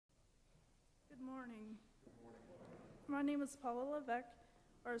My name is Paula Levesque.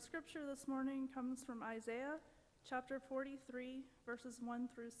 Our scripture this morning comes from Isaiah chapter 43, verses 1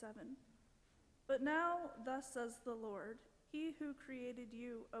 through 7. But now, thus says the Lord, He who created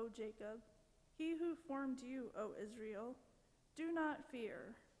you, O Jacob, He who formed you, O Israel, do not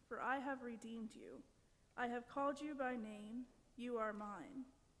fear, for I have redeemed you. I have called you by name, you are mine.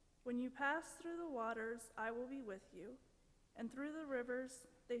 When you pass through the waters, I will be with you, and through the rivers,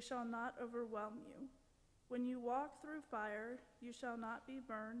 they shall not overwhelm you. When you walk through fire, you shall not be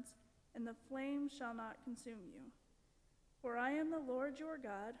burned, and the flame shall not consume you. For I am the Lord your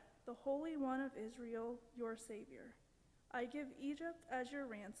God, the Holy One of Israel, your Savior. I give Egypt as your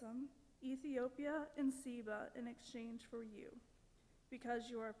ransom, Ethiopia and Seba in exchange for you, because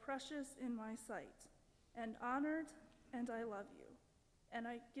you are precious in my sight, and honored, and I love you. And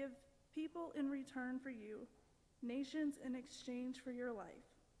I give people in return for you, nations in exchange for your life.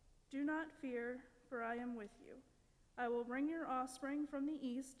 Do not fear, for I am with you. I will bring your offspring from the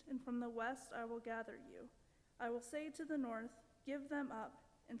east, and from the west I will gather you. I will say to the north, give them up,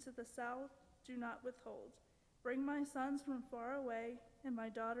 and to the south, do not withhold. Bring my sons from far away, and my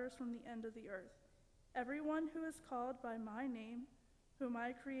daughters from the end of the earth. Everyone who is called by my name, whom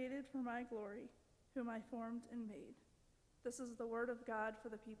I created for my glory, whom I formed and made. This is the word of God for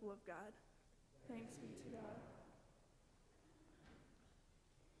the people of God. Thanks be to God.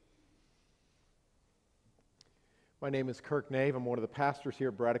 My name is Kirk Nave. I'm one of the pastors here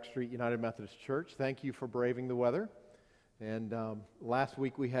at Braddock Street United Methodist Church. Thank you for braving the weather. And last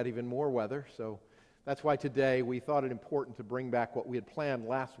week we had even more weather, so that's why today we thought it important to bring back what we had planned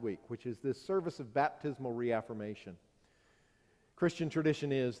last week, which is this service of baptismal reaffirmation. Christian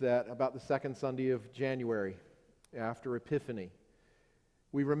tradition is that about the second Sunday of January, after Epiphany,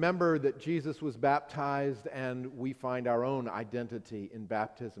 we remember that Jesus was baptized and we find our own identity in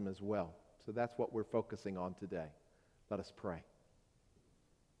baptism as well. So that's what we're focusing on today. Let us pray.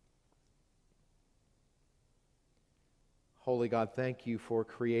 Holy God, thank you for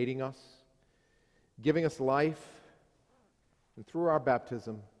creating us, giving us life, and through our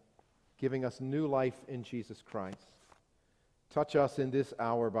baptism, giving us new life in Jesus Christ. Touch us in this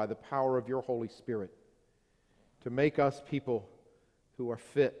hour by the power of your Holy Spirit to make us people who are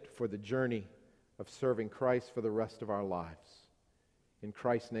fit for the journey of serving Christ for the rest of our lives. In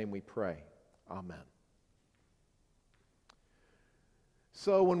Christ's name we pray. Amen.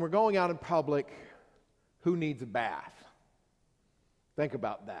 So when we're going out in public, who needs a bath? Think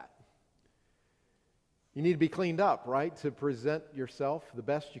about that. You need to be cleaned up, right, to present yourself the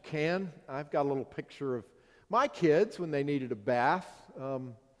best you can. I've got a little picture of my kids when they needed a bath.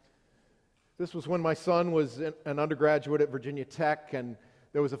 This was when my son was an undergraduate at Virginia Tech, and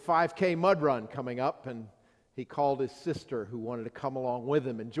there was a 5K mud run coming up, and he called his sister who wanted to come along with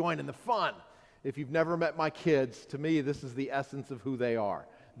him and join in the fun. If you've never met my kids, to me, this is the essence of who they are.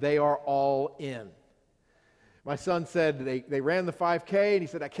 They are all in. My son said they ran the 5K, and he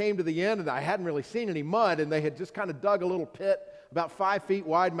said, I came to the end, and I hadn't really seen any mud, and they had just kind of dug a little pit about 5 feet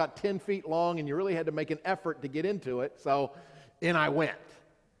wide, about 10 feet long, and you really had to make an effort to get into it, so in I went.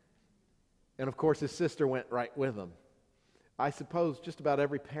 And, of course, his sister went right with him. I suppose just about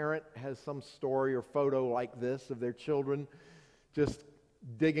every parent has some story or photo like this of their children just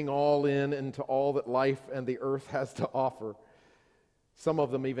digging all in into all that life and the earth has to offer. Some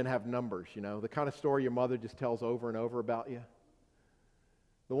of them even have numbers, you know, the kind of story your mother just tells over and over about you.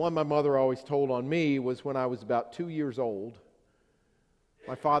 The one my mother always told on me was when I was about 2 years old.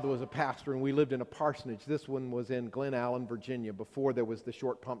 My father was a pastor, and we lived in a parsonage. This one was in Glen Allen, Virginia, before there was the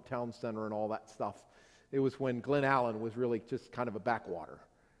Short Pump Town Center and all that stuff. It was when Glen Allen was really just kind of a backwater.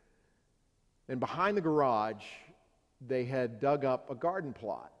 And behind the garage, they had dug up a garden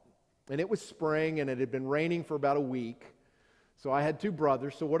plot. And it was spring, and it had been raining for about a week. So I had two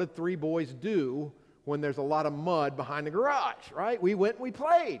brothers. So what did three boys do when there's a lot of mud behind the garage, right? We went and we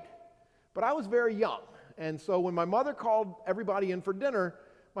played. But I was very young. And so when my mother called everybody in for dinner,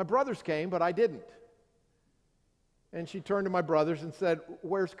 my brothers came, but I didn't. And she turned to my brothers and said,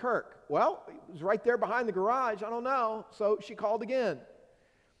 where's Kirk? Well, he was right there behind the garage. I don't know. So she called again.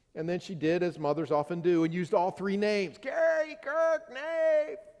 And then she did as mothers often do and used all three names. Gary, Kirk,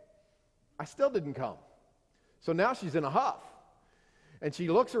 Nave. I still didn't come. So now she's in a huff. And she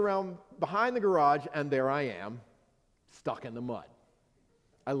looks around behind the garage, and there I am, stuck in the mud.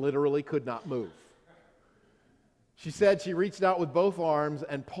 I literally could not move. She said she reached out with both arms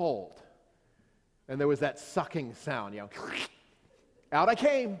and pulled. And there was that sucking sound, you know. Out I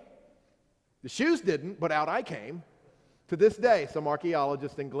came. The shoes didn't, but out I came. To this day, some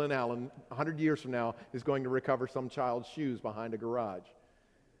archaeologist in Glen Allen, 100 years from now, is going to recover some child's shoes behind a garage.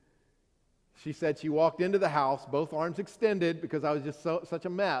 She said she walked into the house, both arms extended because I was just such a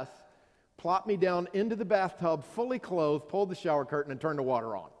mess, plopped me down into the bathtub, fully clothed, pulled the shower curtain, and turned the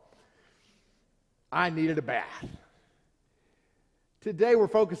water on. I needed a bath. Today we're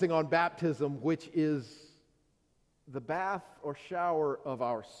focusing on baptism, which is the bath or shower of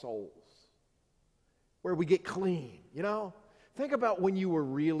our souls, where we get clean, you know? Think about when you were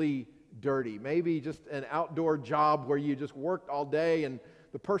really dirty, maybe just an outdoor job where you just worked all day and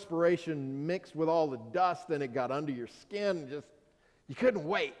the perspiration mixed with all the dust and it got under your skin and just, you couldn't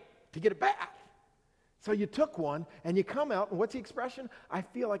wait to get a bath. So you took one and you come out and what's the expression? I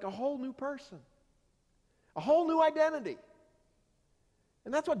feel like a whole new person, a whole new identity.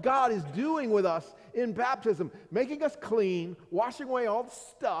 And that's what God is doing with us in baptism, making us clean, washing away all the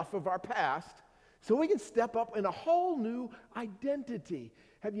stuff of our past so we can step up in a whole new identity.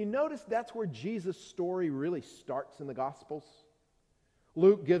 Have you noticed that's where Jesus' story really starts in the Gospels?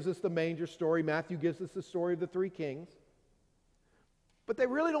 Luke gives us the manger story. Matthew gives us the story of the three kings. But they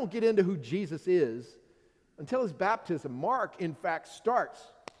really don't get into who Jesus is until his baptism. Mark, in fact, starts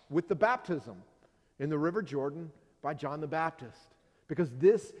with the baptism in the River Jordan by John the Baptist. Because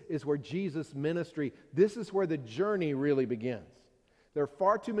this is where Jesus' ministry, this is where the journey really begins. There are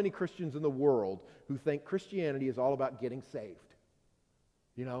far too many Christians in the world who think Christianity is all about getting saved.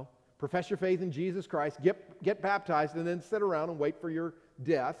 You know, profess your faith in Jesus Christ, get baptized, and then sit around and wait for your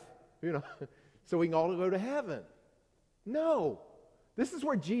death, you know, so we can all go to heaven. No. This is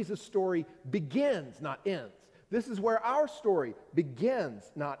where Jesus' story begins, not ends. This is where our story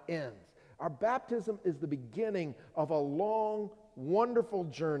begins, not ends. Our baptism is the beginning of a long, wonderful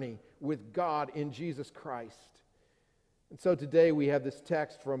journey with God in Jesus Christ. And so today we have this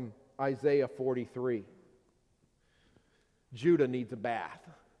text from Isaiah 43. Judah needs a bath.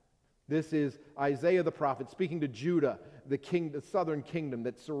 This is Isaiah the prophet speaking to Judah, the southern kingdom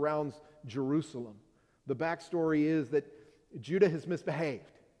that surrounds Jerusalem. The backstory is that Judah has misbehaved.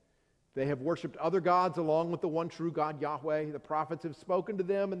 They have worshipped other gods along with the one true God, Yahweh. The prophets have spoken to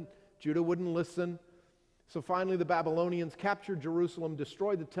them and Judah wouldn't listen. So finally the Babylonians captured Jerusalem,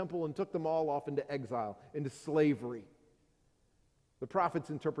 destroyed the temple, and took them all off into exile, into slavery. The prophet's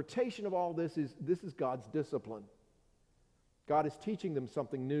interpretation of all this is God's discipline. God is teaching them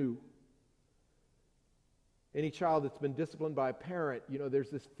something new. Any child that's been disciplined by a parent, you know, there's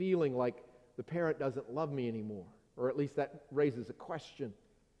this feeling like the parent doesn't love me anymore, or at least that raises a question.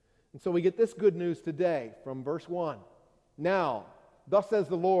 And so we get this good news today from verse 1. Now, thus says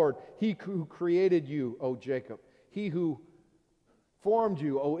the Lord, He who created you, O Jacob, He who formed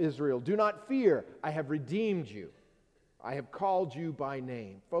you, O Israel, do not fear, I have redeemed you. I have called you by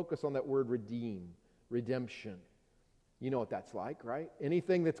name. Focus on that word redeem, redemption. You know what that's like, right?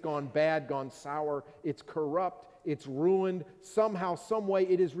 Anything that's gone bad, gone sour, it's corrupt, it's ruined, somehow, some way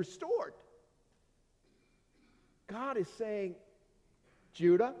it is restored. God is saying,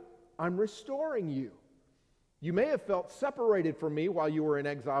 Judah, I'm restoring you. You may have felt separated from me while you were in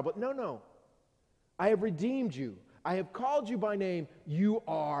exile, but no. I have redeemed you. I have called you by name. You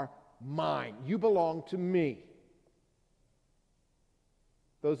are mine. You belong to me.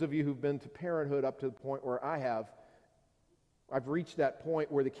 Those of you who've been to parenthood up to the point where I've reached that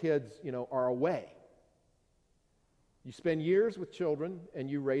point where the kids, you know, are away. You spend years with children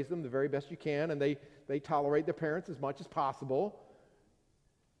and you raise them the very best you can, and they tolerate their parents as much as possible.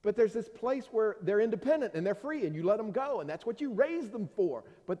 But there's this place where they're independent and they're free and you let them go, and that's what you raise them for.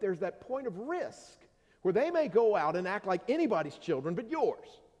 But there's that point of risk where they may go out and act like anybody's children but yours.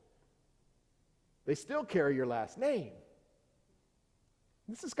 They still carry your last name.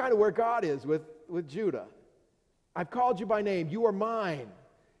 This is kind of where God is with Judah. I've called you by name. You are mine.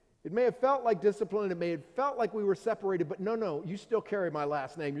 It may have felt like discipline. It may have felt like we were separated, but no, you still carry my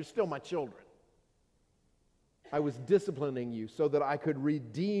last name. You're still my children. I was disciplining you so that I could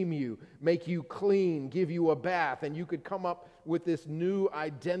redeem you, make you clean, give you a bath, and you could come up with this new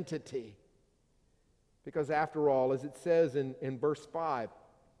identity. Because after all, as it says in verse 5,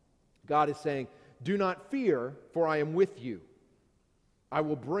 God is saying, do not fear, for I am with you. I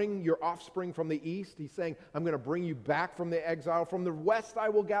will bring your offspring from the east. He's saying, I'm going to bring you back from the exile. From the west I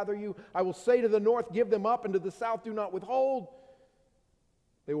will gather you. I will say to the north, give them up, and to the south, do not withhold.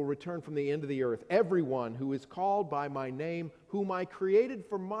 They will return from the end of the earth. Everyone who is called by my name, whom I created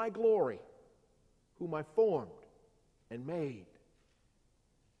for my glory, whom I formed and made.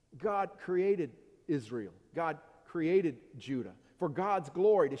 God created Israel. God created Judah for God's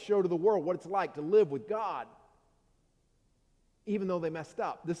glory, to show to the world what it's like to live with God. Even though they messed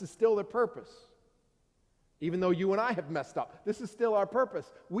up, this is still their purpose. Even though you and I have messed up, this is still our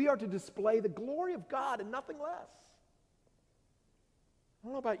purpose. We are to display the glory of God and nothing less. I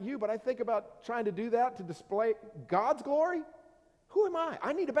don't know about you, but I think about trying to do that to display God's glory. Who am I?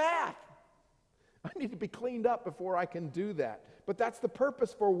 I need a bath. I need to be cleaned up before I can do that. But that's the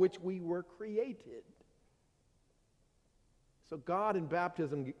purpose for which we were created. So God in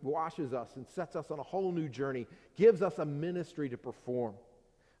baptism washes us and sets us on a whole new journey, gives us a ministry to perform.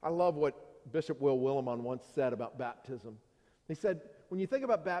 I love what Bishop Will Willimon once said about baptism. He said, when you think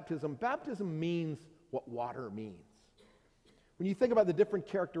about baptism, baptism means what water means. When you think about the different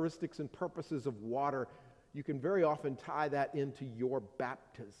characteristics and purposes of water, you can very often tie that into your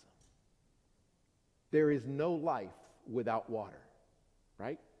baptism. There is no life without water,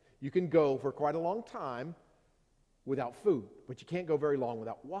 right? You can go for quite a long time without food, but you can't go very long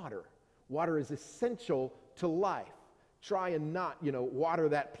without water. Water is essential to life. Try and not, water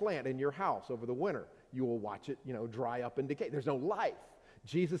that plant in your house over the winter. You will watch it, dry up and decay. There's no life.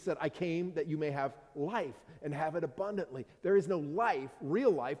 Jesus said, I came that you may have life and have it abundantly. There is no life,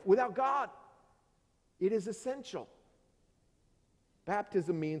 real life, without God. It is essential.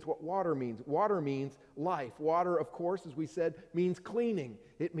 Baptism means what water means. Water means life. Water, of course, as we said, means cleaning.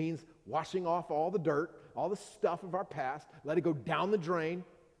 It means washing off all the dirt, all the stuff of our past. Let it go down the drain.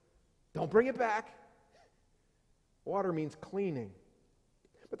 Don't bring it back. Water means cleaning.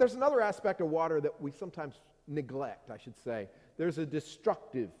 But there's another aspect of water that we sometimes neglect, I should say. There's a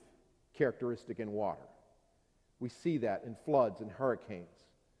destructive characteristic in water. We see that in floods and hurricanes.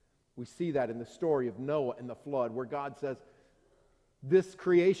 We see that in the story of Noah and the flood, where God says, this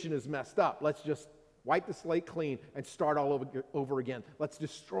creation is messed up. Let's just wipe the slate clean and start all over again. Let's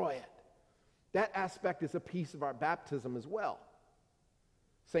destroy it. That aspect is a piece of our baptism as well.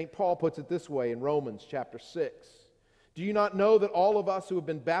 St. Paul puts it this way in Romans chapter 6. Do you not know that all of us who have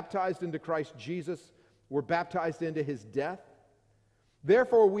been baptized into Christ Jesus were baptized into his death?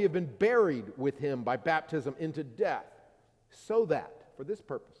 Therefore we have been buried with him by baptism into death, so that, for this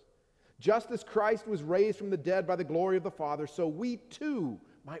purpose, just as Christ was raised from the dead by the glory of the Father, so we too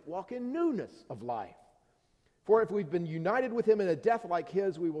might walk in newness of life. For if we've been united with him in a death like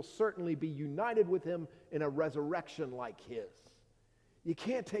his, we will certainly be united with him in a resurrection like his. You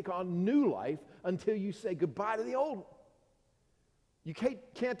can't take on new life until you say goodbye to the old one. You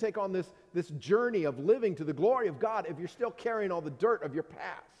can't take on this journey of living to the glory of God if you're still carrying all the dirt of your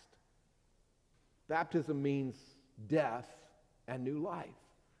past. Baptism means death and new life.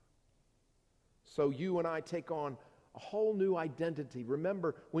 So you and I take on a whole new identity.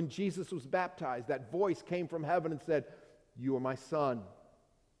 Remember, when Jesus was baptized, that voice came from heaven and said, "You are my son,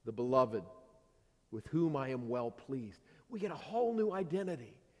 the beloved, with whom I am well pleased." We get a whole new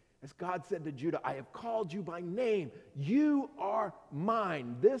identity. As God said to Judah, I have called you by name. You are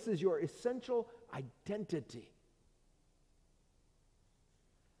mine. This is your essential identity.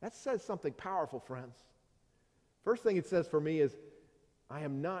 That says something powerful, friends. First thing it says for me is, I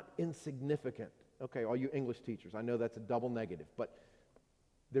am not insignificant. Okay, all you English teachers, I know that's a double negative, but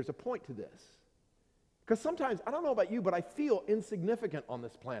there's a point to this. Because sometimes, I don't know about you, but I feel insignificant on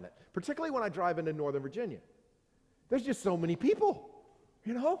this planet, particularly when I drive into Northern Virginia. There's just so many people,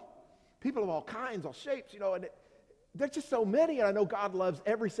 people of all kinds, all shapes, and there's just so many, and I know God loves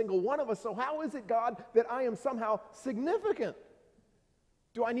every single one of us, so how is it, God, that I am somehow significant?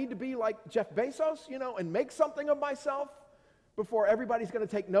 Do I need to be like Jeff Bezos, and make something of myself before everybody's going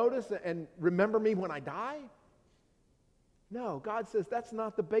to take notice and remember me when I die? No, God says that's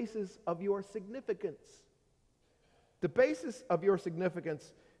not the basis of your significance. The basis of your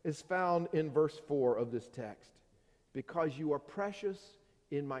significance is found in verse 4 of this text. Because you are precious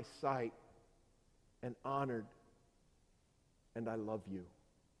in my sight and honored, and I love you.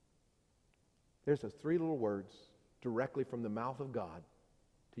 There's those three little words directly from the mouth of God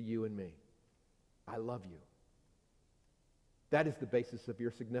to you and me. I love you. That is the basis of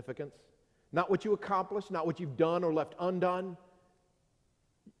your significance. Not what you accomplished, not what you've done or left undone.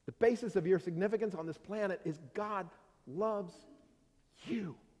 The basis of your significance on this planet is God loves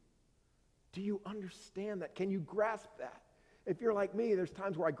you. Do you understand that? Can you grasp that? If you're like me, there's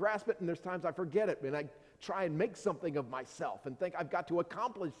times where I grasp it and there's times I forget it, and I try and make something of myself and think I've got to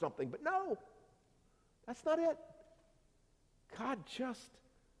accomplish something. But no, that's not it. God just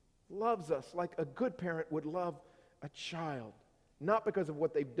loves us like a good parent would love a child. Not because of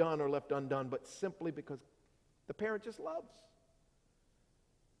what they've done or left undone, but simply because the parent just loves.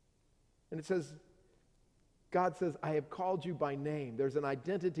 And it says, God says, I have called you by name. There's an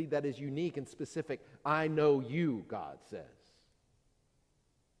identity that is unique and specific. I know you, God says.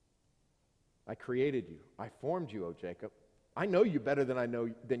 I created you. I formed you, O Jacob. I know you better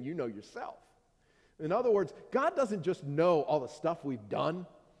than you know yourself. In other words, God doesn't just know all the stuff we've done.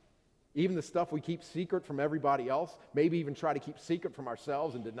 Even the stuff we keep secret from everybody else, maybe even try to keep secret from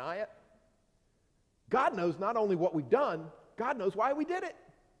ourselves and deny it. God knows not only what we've done, God knows why we did it.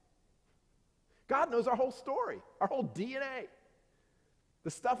 God knows our whole story, our whole DNA.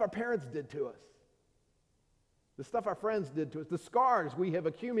 The stuff our parents did to us. The stuff our friends did to us, the scars we have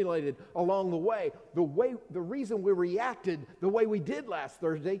accumulated along the way, the reason we reacted the way we did last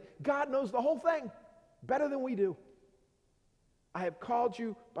Thursday, God knows the whole thing better than we do. I have called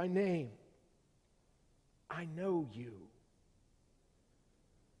you by name. I know you.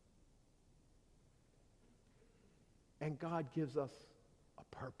 And God gives us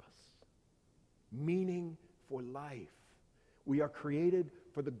a purpose, meaning for life. We are created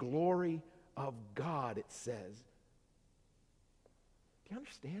for the glory of God, it says. Do you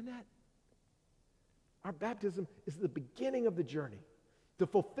understand that? Our baptism is the beginning of the journey to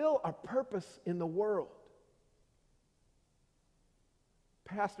fulfill our purpose in the world. A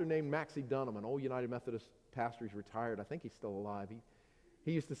pastor named Maxie Dunham, an old United Methodist pastor, he's retired. I think he's still alive.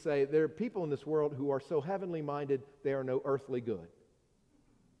 He used to say, there are people in this world who are so heavenly minded, they are no earthly good.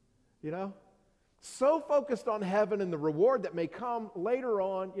 You know? So focused on heaven and the reward that may come later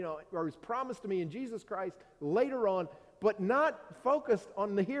on, or is promised to me in Jesus Christ later on, but not focused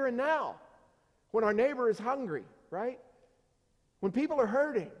on the here and now. When our neighbor is hungry, right? When people are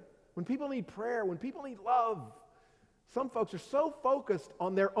hurting, when people need prayer, when people need love. Some folks are so focused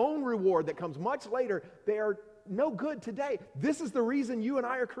on their own reward that comes much later, they are no good today. This is the reason you and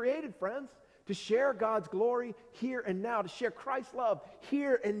I are created, friends, to share God's glory here and now, to share Christ's love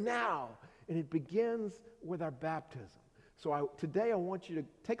here and now. And it begins with our baptism. So today I want you to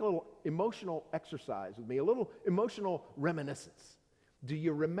take a little emotional exercise with me, a little emotional reminiscence. Do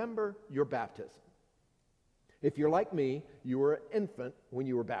you remember your baptism? If you're like me, you were an infant when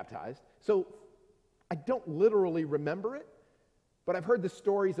you were baptized. So I don't literally remember it, but I've heard the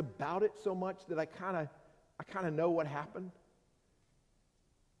stories about it so much that I kind of know what happened.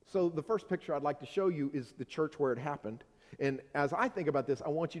 So the first picture I'd like to show you is the church where it happened. And as I think about this, I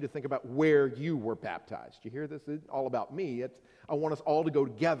want you to think about where you were baptized. You hear this? It's all about me. I want us all to go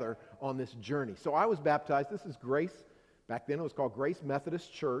together on this journey. So I was baptized. This is Grace. Back then it was called Grace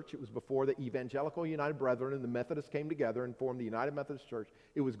Methodist Church. It was before the Evangelical United Brethren and the Methodists came together and formed the United Methodist Church.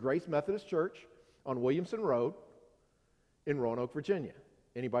 It was Grace Methodist Church on Williamson Road in Roanoke, Virginia.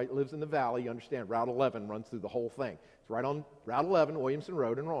 Anybody that lives in the valley, you understand, Route 11 runs through the whole thing. It's right on Route 11, Williamson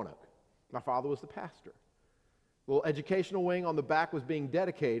Road in Roanoke. My father was the pastor. The little educational wing on the back was being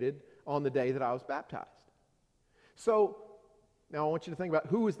dedicated on the day that I was baptized. So now I want you to think about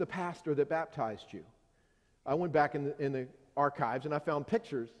who was the pastor that baptized you. I went back in the archives and I found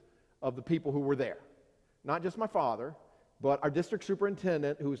pictures of the people who were there. Not just my father, but our district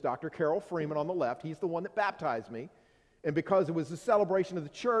superintendent, who was Dr. Carol Freeman on the left. He's the one that baptized me. And because it was a celebration of the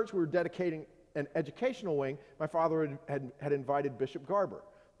church, we were dedicating an educational wing, my father had invited Bishop Garber,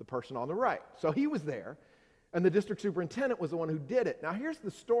 the person on the right. So he was there, and the district superintendent was the one who did it. Now here's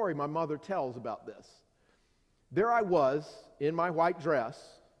the story my mother tells about this. There I was in my white dress.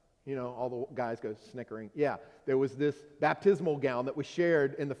 All the guys go snickering. Yeah, there was this baptismal gown that was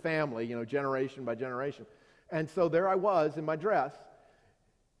shared in the family, generation by generation. And so there I was in my dress,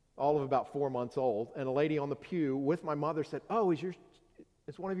 all of about 4 months old, and a lady on the pew with my mother said, "Oh, is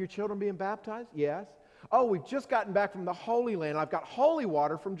one of your children being baptized?" "Yes." "Oh, we've just gotten back from the Holy Land. I've got holy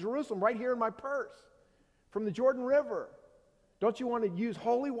water from Jerusalem right here in my purse, from the Jordan River. Don't you want to use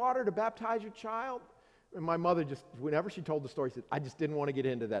holy water to baptize your child?" And my mother just, whenever she told the story, said, "I just didn't want to get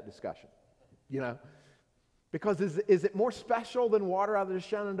into that discussion." Because is it more special than water out of the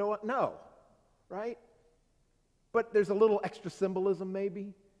Shenandoah? No, right? But there's a little extra symbolism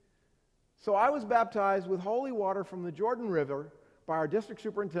maybe. So I was baptized with holy water from the Jordan River by our district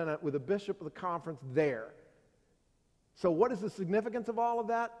superintendent with a bishop of the conference there. So what is the significance of all of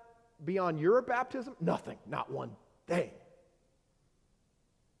that beyond your baptism? Nothing, not one thing.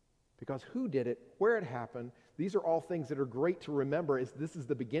 Because who did it, where it happened, these are all things that are great to remember as this is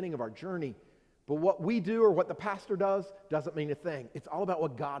the beginning of our journey. But what we do or what the pastor does doesn't mean a thing. It's all about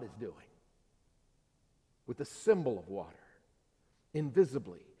what God is doing with the symbol of water,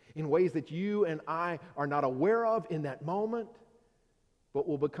 invisibly, in ways that you and I are not aware of in that moment, but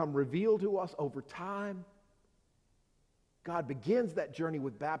will become revealed to us over time. God begins that journey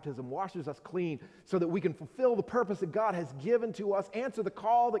with baptism, washes us clean so that we can fulfill the purpose that God has given to us, answer the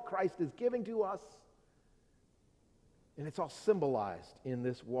call that Christ is giving to us. And it's all symbolized in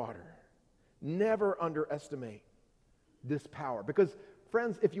this water. Never underestimate this power. Because,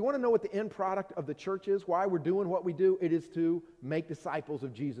 friends, if you want to know what the end product of the church is, why we're doing what we do, it is to make disciples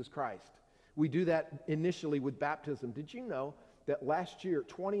of Jesus Christ. We do that initially with baptism. Did you know that last year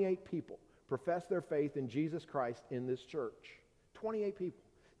 28 people professed their faith in Jesus Christ in this church. 28 people.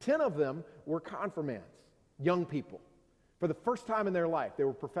 10 of them were confirmands, young people. For the first time in their life, they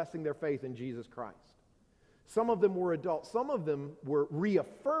were professing their faith in Jesus Christ. Some of them were adults. Some of them were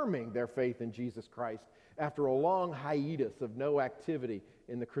reaffirming their faith in Jesus Christ after a long hiatus of no activity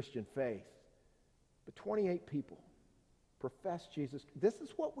in the Christian faith. But 28 people professed Jesus. This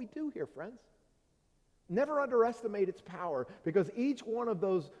is what we do here, friends. Never underestimate its power, because each one of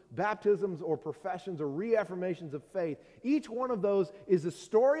those baptisms or professions or reaffirmations of faith, each one of those is a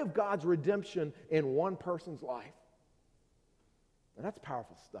story of God's redemption in one person's life. And that's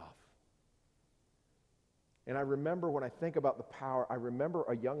powerful stuff. And I remember, when I think about the power, I remember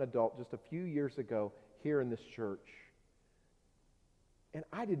a young adult just a few years ago here in this church. And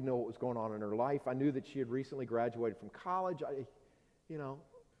I didn't know what was going on in her life. I knew that she had recently graduated from college.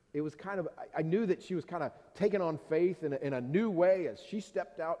 It was kind of, I knew that she was kind of taking on faith in a new way as she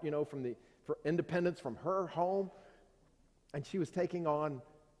stepped out, for independence from her home. And she was taking on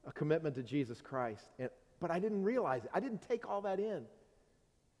a commitment to Jesus Christ. But I didn't realize it. I didn't take all that in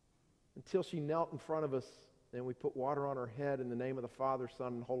until she knelt in front of us and we put water on her head in the name of the Father, Son,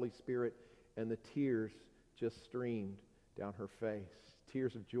 and Holy Spirit, and the tears just streamed down her face.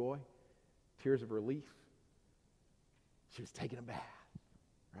 Tears of joy, tears of relief. She was taking a bath,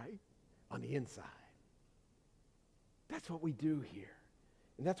 right? On the inside. That's what we do here.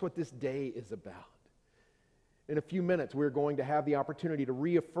 And that's what this day is about. In a few minutes, we're going to have the opportunity to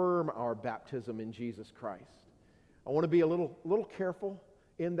reaffirm our baptism in Jesus Christ. I want to be a little careful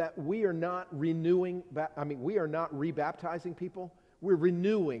in that we are not rebaptizing people. We're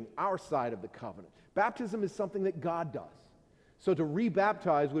renewing our side of the covenant. Baptism is something that God does. So to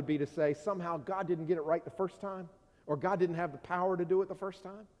rebaptize would be to say somehow God didn't get it right the first time, or God didn't have the power to do it the first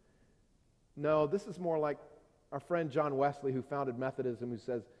time. No, this is more like our friend John Wesley, who founded Methodism, who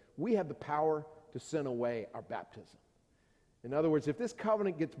says we have the power to send away our baptism. In other words, if this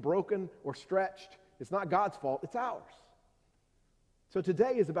covenant gets broken or stretched, it's not God's fault, it's ours. So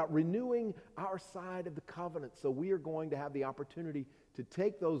today is about renewing our side of the covenant. So we are going to have the opportunity to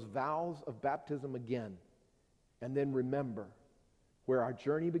take those vows of baptism again and then remember where our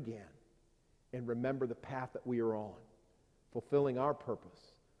journey began and remember the path that we are on, fulfilling our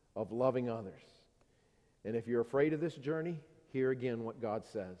purpose of loving others. And if you're afraid of this journey, hear again what God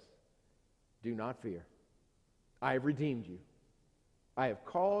says. Do not fear. I have redeemed you. I have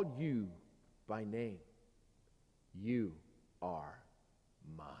called you by name. You are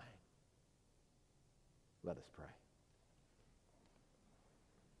mine. Let us pray.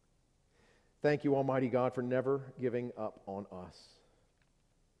 Thank you, Almighty God, for never giving up on us,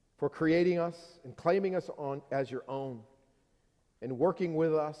 for creating us and claiming us on as your own, and working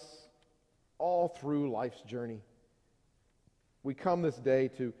with us all through life's journey. We come this day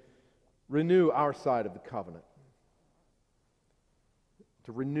to renew our side of the covenant,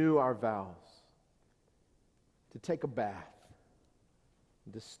 to renew our vows, to take a bath,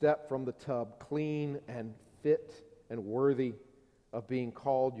 and to step from the tub clean and fit and worthy of being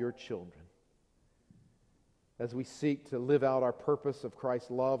called your children. As we seek to live out our purpose of Christ's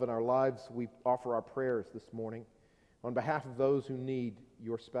love in our lives, we offer our prayers this morning on behalf of those who need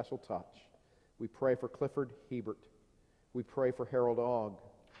your special touch. We pray for Clifford Hebert. We pray for Harold Ogg.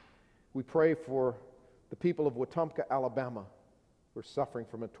 We pray for the people of Wetumpka, Alabama, who are suffering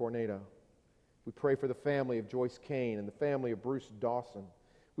from a tornado. We pray for the family of Joyce Kane and the family of Bruce Dawson.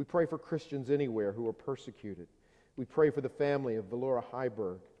 We pray for Christians anywhere who are persecuted. We pray for the family of Valora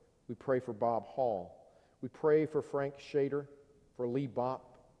Heiberg. We pray for Bob Hall. We pray for Frank Shader, for Lee Bopp,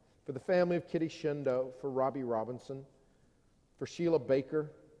 for the family of Kitty Shindo, for Robbie Robinson, for Sheila Baker,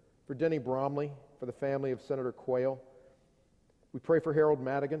 for Denny Bromley, for the family of Senator Quayle. We pray for Harold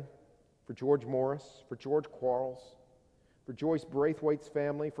Madigan, for George Morris, for George Quarles, for Joyce Braithwaite's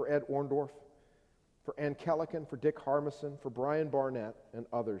family, for Ed Orndorff, for Ann Kellican, for Dick Harmison, for Brian Barnett, and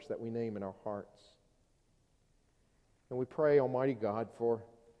others that we name in our hearts. And we pray, Almighty God, for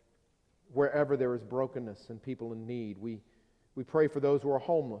wherever there is brokenness and people in need. We pray for those who are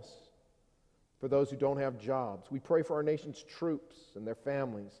homeless, for those who don't have jobs. We pray for our nation's troops and their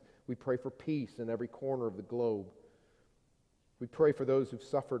families. We pray for peace in every corner of the globe. We pray for those who've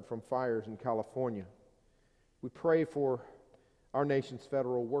suffered from fires in California. We pray for our nation's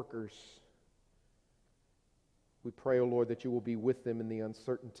federal workers. We pray, O Lord, that you will be with them in the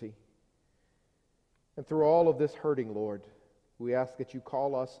uncertainty. And through all of this hurting, Lord, we ask that you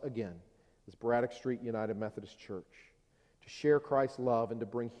call us again as Braddock Street United Methodist Church to share Christ's love and to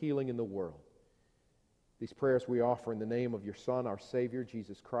bring healing in the world. These prayers we offer in the name of your Son, our Savior,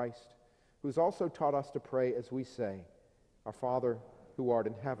 Jesus Christ, who has also taught us to pray as we say, Our Father, who art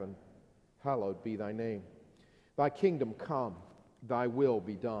in heaven, hallowed be thy name. Thy kingdom come, thy will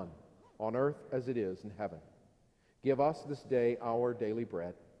be done, on earth as it is in heaven. Give us this day our daily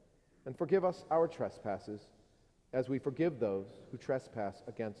bread, and forgive us our trespasses, as we forgive those who trespass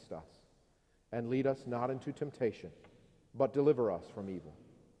against us. And lead us not into temptation, but deliver us from evil.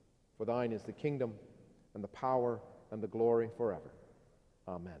 For thine is the kingdom, and the power, and the glory forever.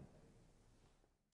 Amen.